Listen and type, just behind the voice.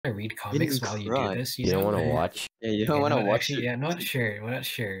I read comics while you do this. You don't want to watch? Yeah, you don't want to watch actually, it. Yeah, I'm not sure. We're not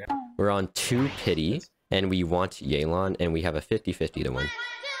sure. We're on 2 pity, and we want Yelan, and we have a 50-50 to win.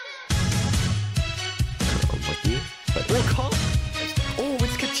 Lucky, but oh,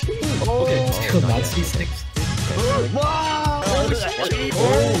 it's Keqing! Oh, okay. Not C6. Wow!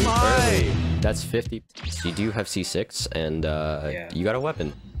 Oh my! That's 50. So you do have C6, and you got a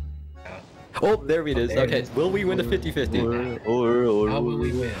weapon. Oh, there it is. There okay, it is. will we win a 50-50? How will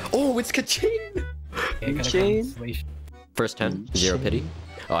we win? Oh, it's Keqing! Keqing? First 10, 0 pity.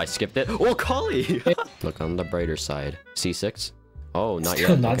 Oh, I skipped it. Oh, Kali! Look on the brighter side. C6? Oh, not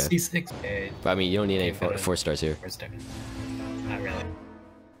Still yet. not okay. C6. I mean, you don't need any 4 stars here. 4 stars. Not really.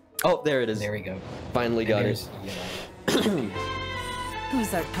 Oh, there it is. There we go. Finally got it.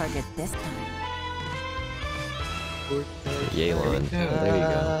 Who's our target this time? Yelan. There you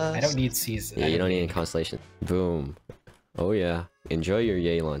go. I don't need C's. Yeah, you don't need any constellation. Boom. Oh yeah. Enjoy your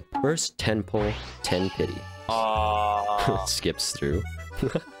Yelan. First 10 pull, 10 pity. Skips through.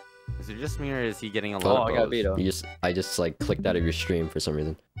 Is it just me or is he getting a lot of I got Beidou. I just like clicked out of your stream for some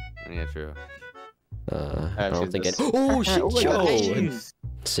reason. Yeah, true. I don't think it. Oh, Xingqiu!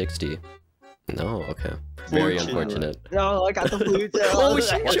 60. No, okay. Very unfortunate. No, I got the blue tail. Oh,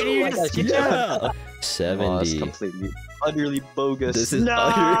 Xingqiu! Yeah! 70. Oh, that's completely, utterly bogus. This is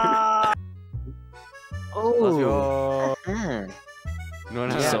utter. Let's go. No,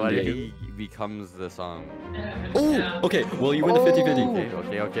 Yeah. he becomes the song. Oh, okay. Well, you win the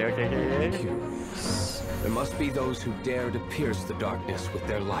 50-50. Okay. There must be those who dare to pierce the darkness with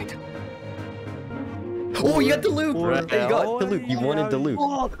their light. Oh, you got the loop! Right. You got the loop. You wanted the loop.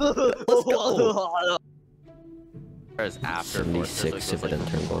 Let's go! There's after 76 if it didn't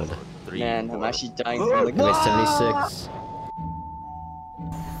turn gold. Man, I'm actually dying from the Wait, 76.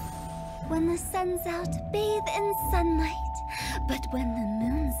 When the sun's out, bathe in sunlight. But when the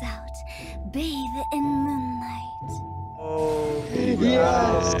moon's out, bathe in moonlight. Oh,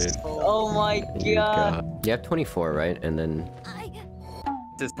 yes! Oh my god! You have 24, right? And then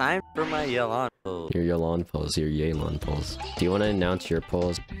it's time for my Yelan. your Yelan pulls, your Yelan pulls. Do you want to announce your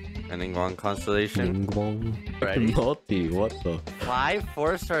pulls? And Ningguang constellation. Ningguang. Ready? Multi, what the? 5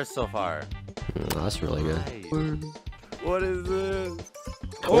 4 stars so far. That's really good. Nice. What is this?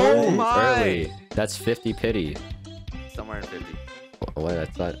 Oh my! Early. That's 50 pity. Somewhere in 50. What?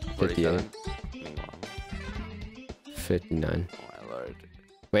 That's not 58. 47. Ningguang. 59. Oh my lord.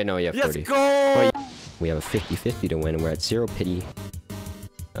 Wait, no, you have 30. Let's go! We have a 50-50 to win, and we're at 0 pity.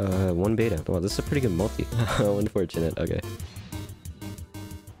 1 beta. Wow, this is a pretty good multi. Unfortunate. Okay.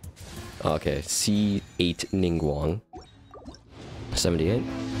 Okay, C8 Ningguang. 78.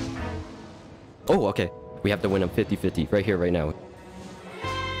 Oh, okay. We have to win a 50-50 right here, right now.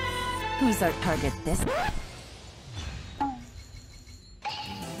 Who's our target this time?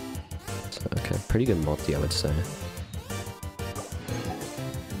 Okay, pretty good multi, I would say.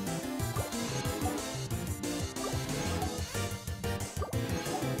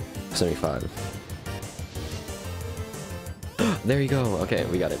 $75. There you go. Okay,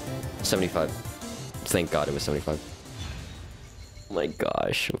 we got it. 75. Thank God it was 75. Oh my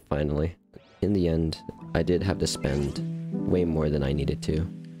gosh, finally. In the end, I did have to spend way more than I needed to.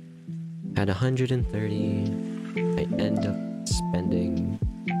 At 130, I end up spending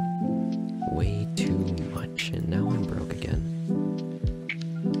way too much, and now I'm broke again.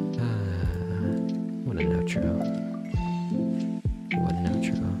 What an outro.